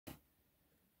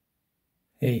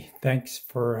Hey, thanks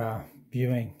for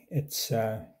viewing. It's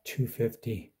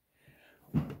 2:50,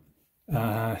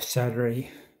 Saturday,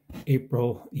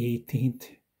 April 18th,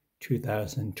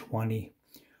 2020.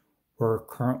 We're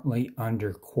currently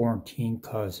under quarantine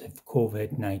because of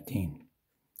COVID-19.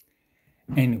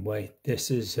 Anyway,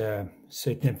 this is a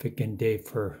significant day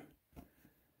for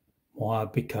moi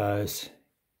because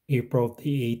April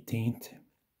the 18th,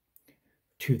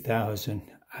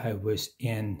 2010, I was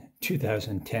in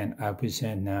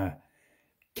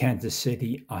Kansas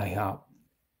City IHOP.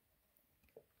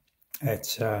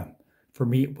 It's for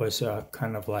me, it was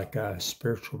kind of like a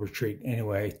spiritual retreat.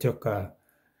 Anyway, I took a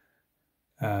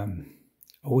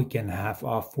week and a half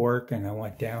off work, and I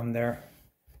went down there,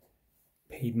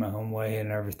 paid my own way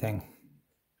and everything.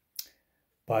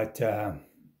 But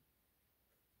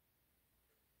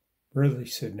really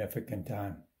significant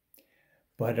time.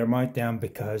 But I went down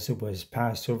because it was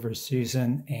Passover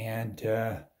season, and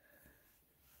I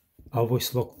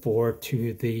always look forward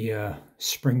to the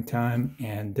springtime,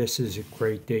 and this is a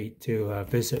great date to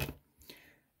visit.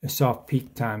 It's off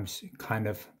peak times, kind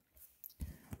of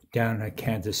down in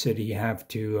Kansas City. You have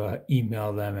to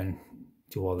email them and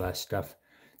do all that stuff.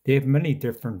 They have many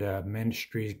different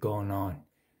ministries going on.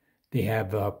 They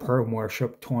have prayer and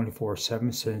worship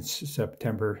 24/7 since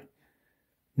September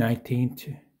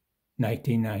 19th,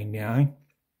 1999.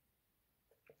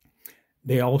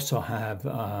 They also have,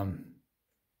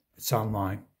 it's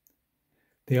online.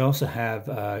 They also have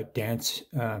dance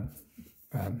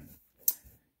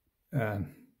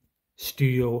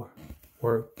studio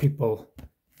where people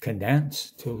can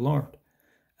dance to the Lord.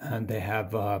 And they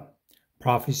have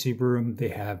prophecy room, they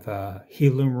have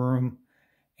healing room,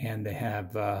 and they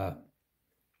have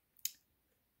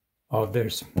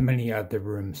there's many other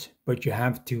rooms, but you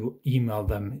have to email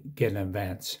them, get in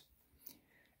advance,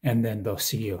 and then they'll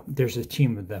see you. There's a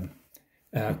team of them.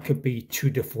 Could be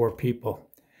 2 to 4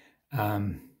 people.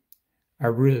 I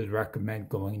really recommend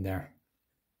going there.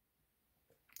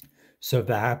 So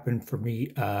that happened for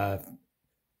me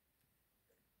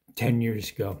 10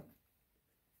 years ago.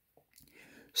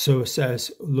 So it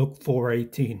says, look for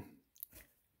April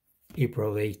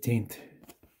 18th.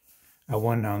 I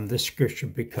went on this scripture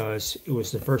because it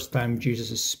was the first time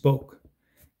Jesus spoke,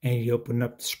 and he opened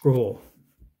up the scroll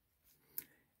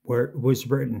where it was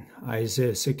written,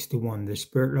 Isaiah 61, the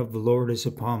Spirit of the Lord is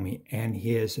upon me, and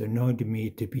he has anointed me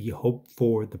to be hope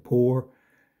for the poor,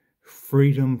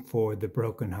 freedom for the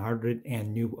brokenhearted,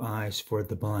 and new eyes for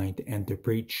the blind, and to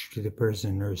preach to the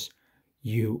prisoners,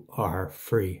 you are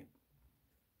free.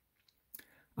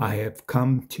 I have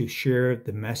come to share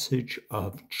the message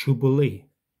of Jubilee.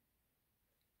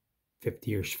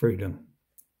 50 years freedom.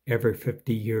 Every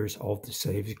 50 years, all the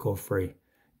slaves go free.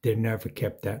 They never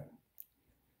kept that,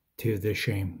 to their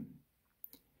shame.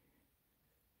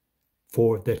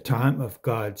 For the time of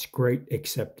God's great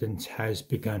acceptance has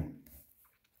begun.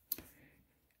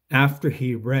 After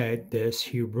he read this,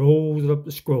 he rolled up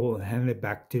the scroll and handed it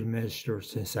back to the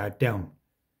ministers and sat down.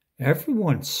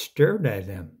 Everyone stared at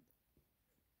him,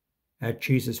 at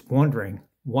Jesus, wondering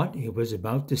what he was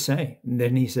about to say. And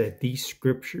then he said, these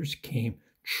scriptures came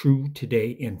true today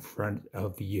in front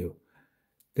of you.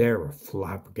 They were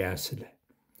flabbergasted.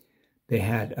 They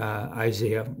had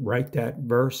Isaiah write that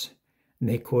verse, and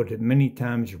they quoted it many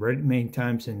times, read it many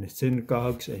times in the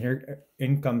synagogues, and here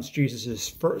in comes Jesus'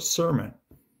 first sermon.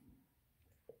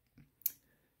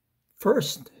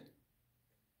 First,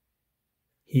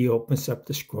 he opens up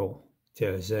the scroll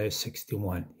to Isaiah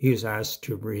 61. He was asked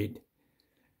to read,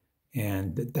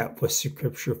 and that was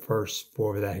scripture first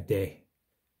for that day.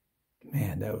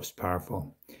 Man, that was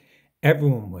powerful.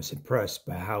 Everyone was impressed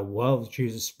by how well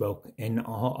Jesus spoke and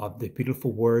all of the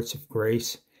beautiful words of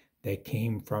grace that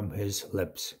came from his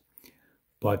lips.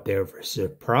 But they were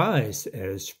surprised at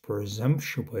his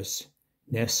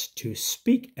presumptuousness to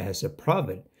speak as a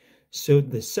prophet. So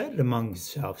they said among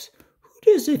themselves, who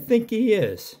does he think he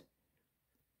is?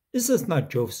 Is this not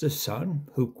Joseph's son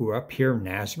who grew up here in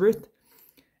Nazareth?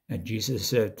 And Jesus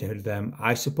said to them,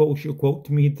 I suppose you quote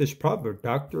to me this proverb,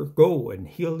 Doctor, go and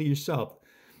heal yourself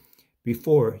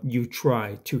before you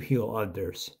try to heal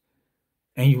others.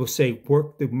 And you will say,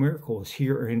 work the miracles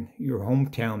here in your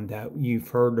hometown that you've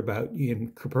heard about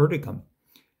in Capernaum.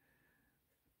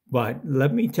 But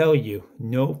let me tell you,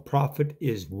 no prophet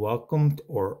is welcomed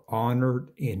or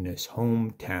honored in his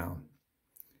hometown.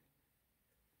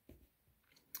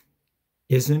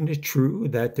 Isn't it true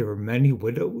that there were many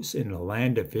widows in the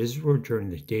land of Israel during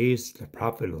the days of the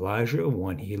prophet Elijah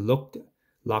when he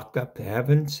locked up the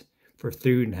heavens for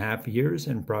 3.5 years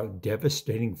and brought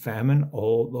devastating famine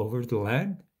all over the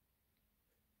land?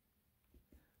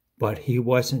 But he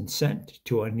wasn't sent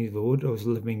to any of the widows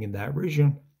living in that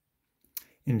region.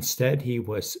 Instead, he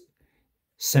was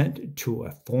sent to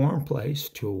a foreign place,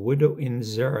 to a widow in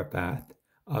Zarephath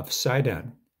of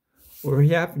Sidon, where he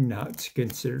happened now to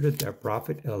consider that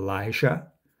prophet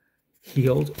Elisha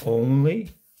healed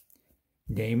only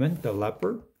Naaman the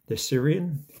leper, the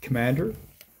Syrian commander,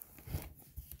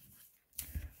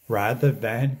 rather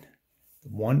than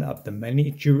one of the many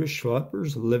Jewish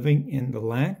lepers living in the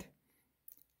land.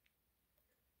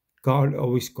 God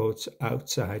always goes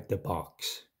outside the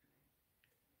box,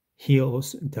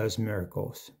 heals, does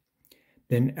miracles.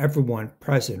 Then everyone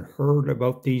present heard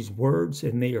about these words,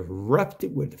 and they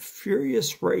erupted with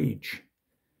furious rage.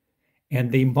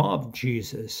 And they mobbed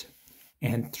Jesus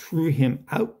and threw him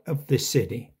out of the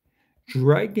city,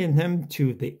 dragging him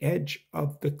to the edge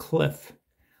of the cliff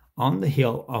on the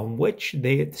hill on which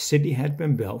the city had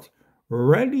been built,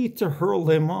 ready to hurl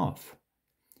him off.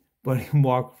 But he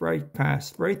walked right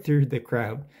through the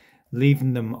crowd,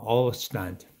 leaving them all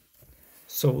stunned.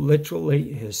 So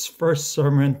literally, his first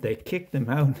sermon, they kicked him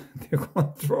out. They're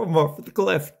going to throw him off the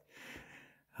cliff.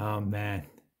 Oh, man.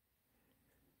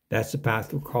 That's the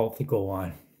path we're called to go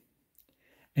on.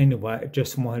 Anyway, I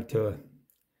just wanted to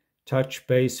touch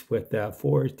base with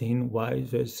 14, why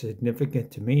it was significant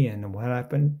to me and what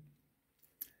happened.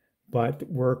 But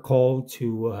we're called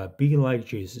to be like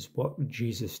Jesus. What would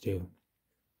Jesus do?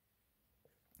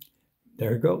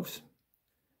 There it goes.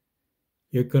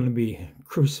 You're going to be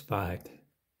crucified,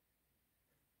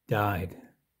 died,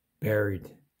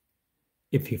 buried,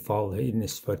 if you follow in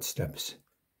his footsteps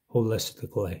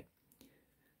holistically.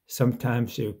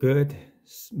 Sometimes you're good,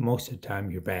 most of the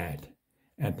time you're bad.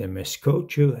 And they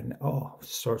misquote you, and all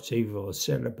sorts of evil is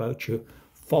said about you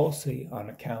falsely on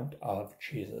account of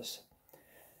Jesus.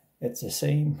 It's the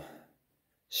same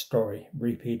story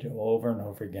repeated over and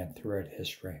over again throughout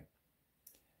history.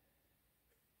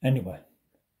 Anyway,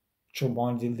 just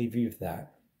wanted to leave you with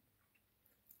that.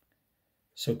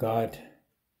 So God,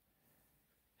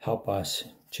 help us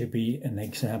to be an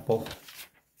example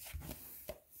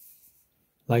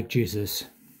like Jesus,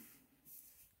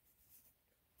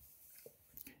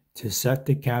 to set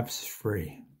the captives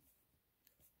free,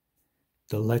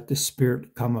 to let the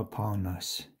Spirit come upon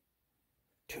us,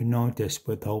 to anoint us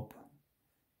with hope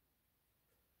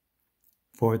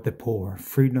for the poor,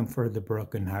 freedom for the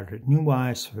brokenhearted, new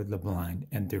eyes for the blind,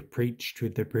 and to preach to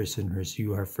the prisoners,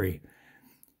 you are free,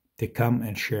 to come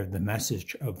and share the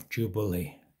message of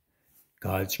Jubilee.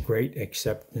 God's great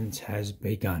acceptance has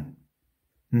begun.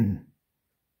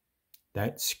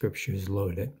 That scripture is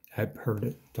loaded. I've heard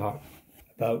it taught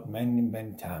about many,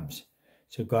 many times.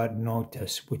 So God, anoint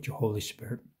us with your Holy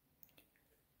Spirit.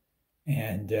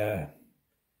 And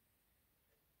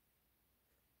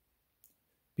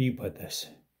be with us.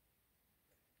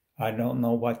 I don't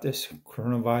know what this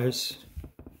coronavirus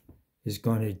is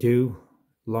going to do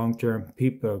long term.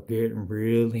 People are getting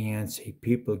really antsy.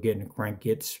 People are getting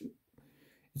cranky.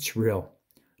 It's real.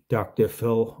 Dr.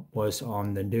 Phil was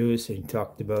on the news and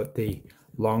talked about the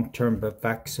long-term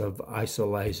effects of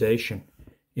isolation.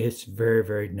 It's very,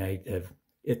 very negative.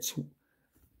 It's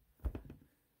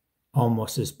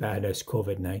almost as bad as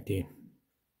COVID-19.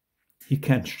 You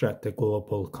can't shut the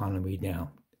global economy down.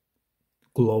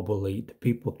 Globally, the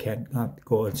people cannot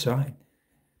go outside.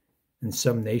 And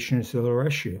some nations will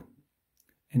arrest you.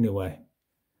 Anyway,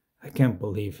 I can't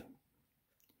believe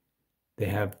they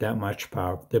have that much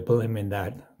power. They're blaming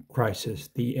that crisis,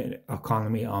 the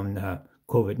economy, on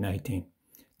COVID-19.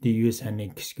 They use any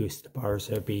excuse, the powers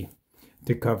that be,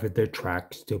 to cover their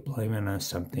tracks, to blame it on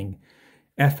something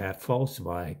false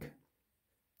flag.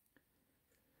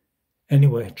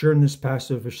 Anyway, during this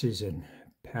Passover season,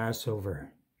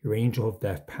 Passover, your angel of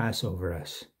death pass over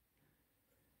us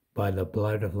by the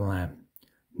blood of the Lamb.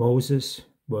 Moses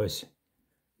was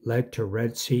led to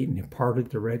Red Sea, and he parted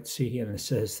the Red Sea, and it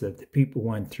says that the people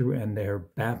went through and they're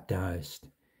baptized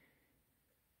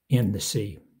in the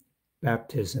sea.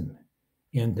 Baptism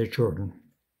in the Jordan.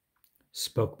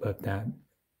 Spoke about that.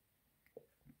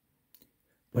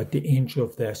 But the angel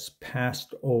of death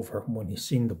passed over when he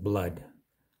seen the blood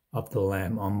of the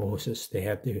Lamb on Moses. They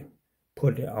had to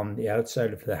put it on the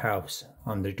outside of the house,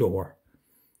 on the door,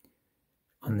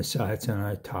 on the sides and on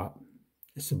the top.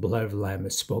 It's the blood of the Lamb.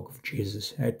 It spoke of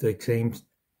Jesus. At the same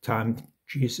time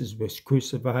Jesus was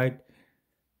crucified,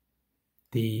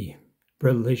 the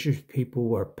religious people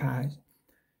were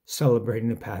celebrating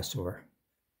the Passover.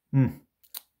 And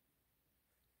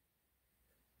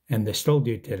they still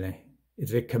do today. If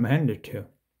they're commanded to,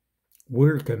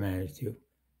 we're commanded to.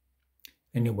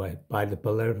 Anyway, by the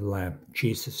blood of the Lamb,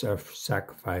 Jesus, our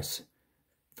sacrifice,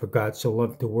 For God so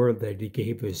loved the world that he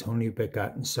gave his only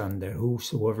begotten Son, that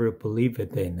whosoever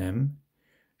believeth in him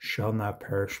shall not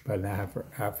perish but have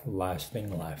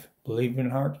everlasting life. Believe in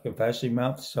heart, confess in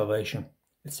mouth, salvation.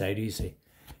 It's that easy.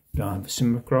 You don't have to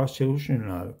swim across the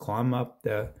ocean, climb up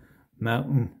the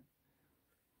mountain.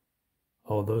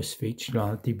 All those feats, you don't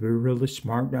have to be really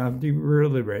smart, you don't have to be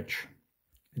really rich.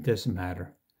 It doesn't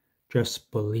matter.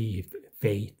 Just believe,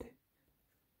 faith.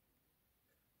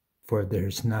 For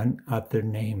there's none other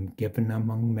name given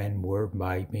among men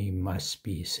whereby we must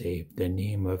be saved, the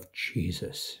name of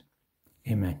Jesus.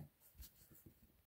 Amen.